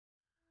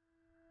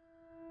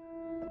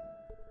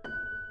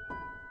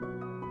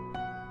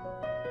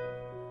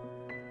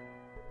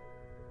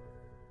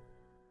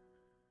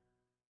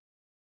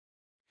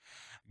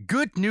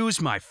Good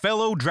news, my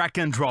fellow drag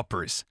and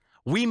droppers!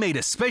 We made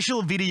a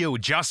special video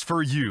just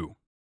for you!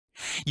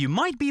 You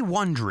might be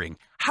wondering,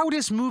 how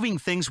does moving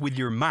things with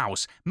your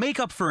mouse make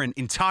up for an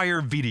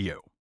entire video?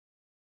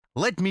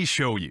 Let me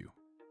show you.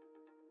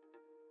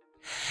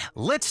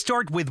 Let's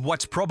start with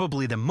what's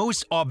probably the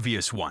most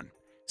obvious one: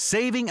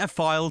 saving a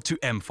file to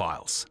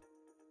M-Files.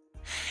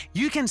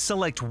 You can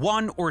select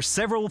one or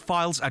several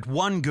files at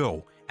one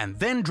go and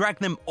then drag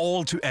them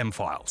all to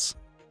M-Files.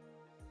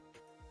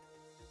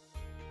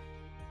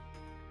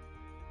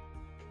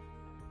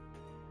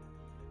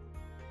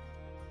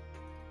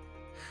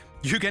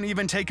 You can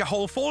even take a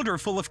whole folder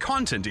full of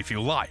content if you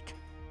like.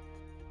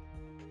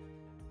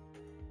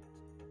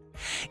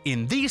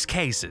 In these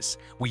cases,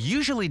 we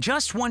usually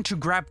just want to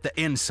grab the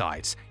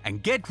insides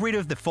and get rid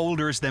of the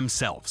folders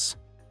themselves.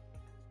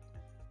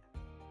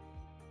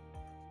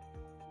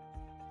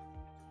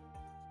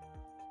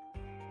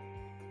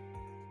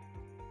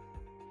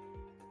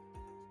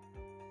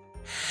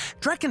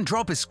 Drag and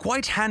drop is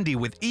quite handy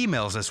with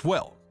emails as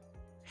well.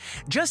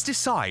 Just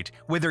decide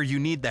whether you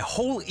need the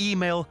whole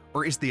email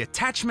or is the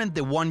attachment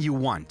the one you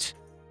want.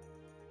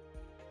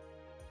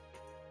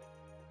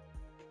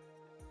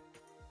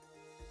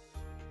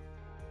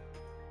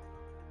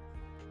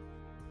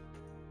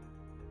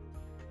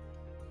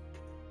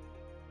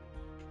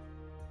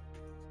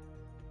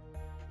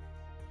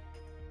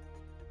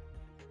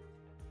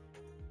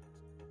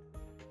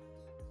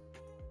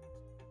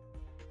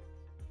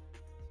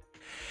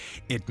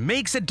 It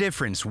makes a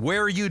difference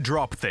where you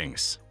drop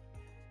things.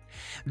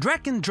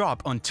 Drag and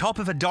drop on top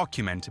of a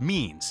document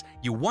means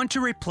you want to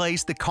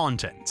replace the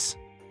contents.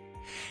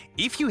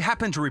 If you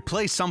happen to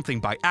replace something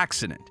by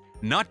accident,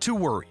 not to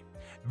worry.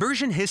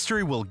 Version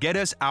history will get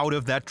us out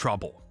of that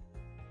trouble.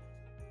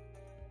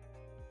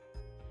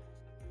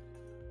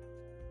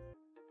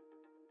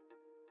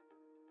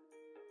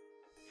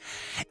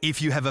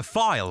 If you have a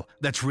file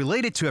that's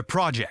related to a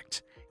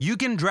project, you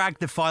can drag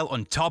the file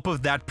on top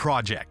of that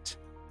project.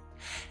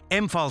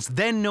 M-Files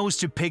then knows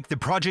to pick the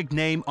project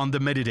name on the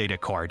metadata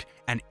card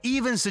and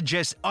even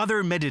suggest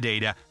other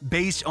metadata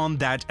based on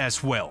that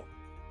as well.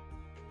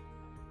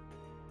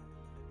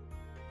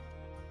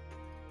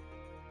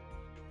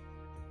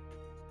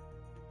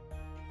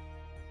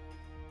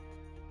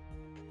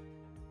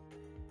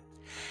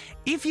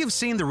 If you've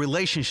seen the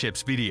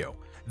relationships video,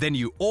 then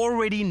you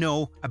already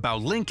know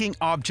about linking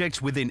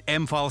objects within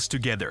M-Files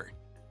together.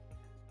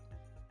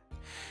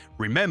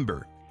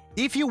 Remember,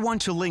 if you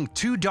want to link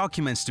two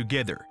documents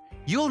together,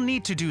 you'll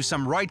need to do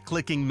some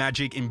right-clicking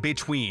magic in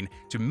between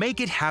to make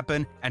it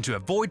happen and to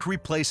avoid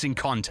replacing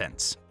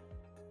contents.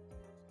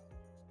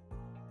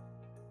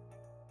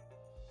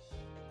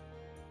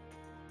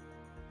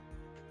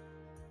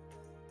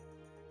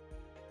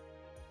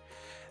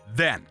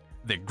 Then,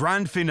 the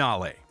grand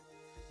finale: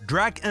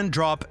 drag and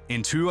drop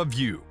into a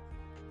view.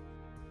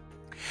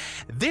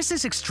 This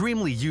is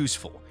extremely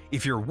useful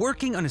if you're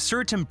working on a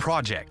certain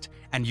project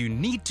and you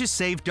need to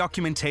save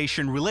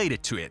documentation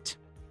related to it.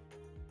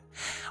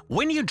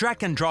 When you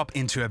drag and drop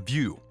into a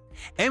view,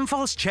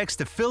 M-Files checks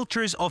the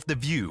filters of the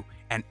view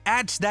and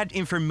adds that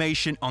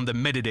information on the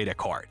metadata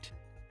card.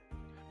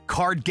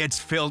 Card gets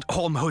filled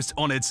almost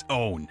on its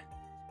own.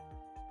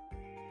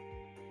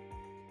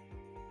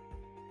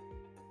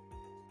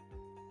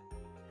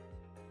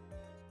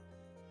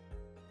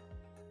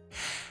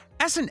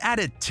 As an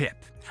added tip,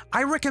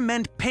 I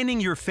recommend pinning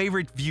your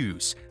favorite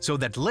views so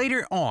that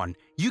later on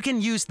you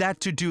can use that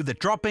to do the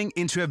dropping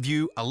into a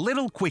view a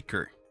little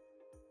quicker.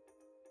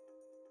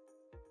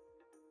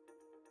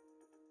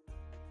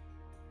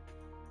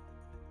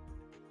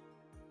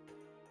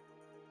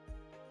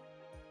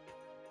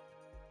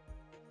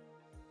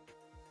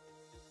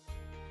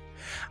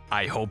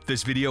 I hope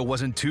this video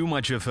wasn't too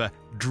much of a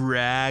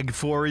drag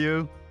for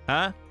you,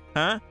 huh?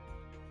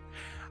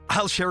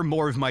 I'll share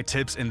more of my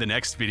tips in the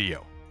next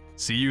video.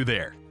 See you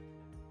there.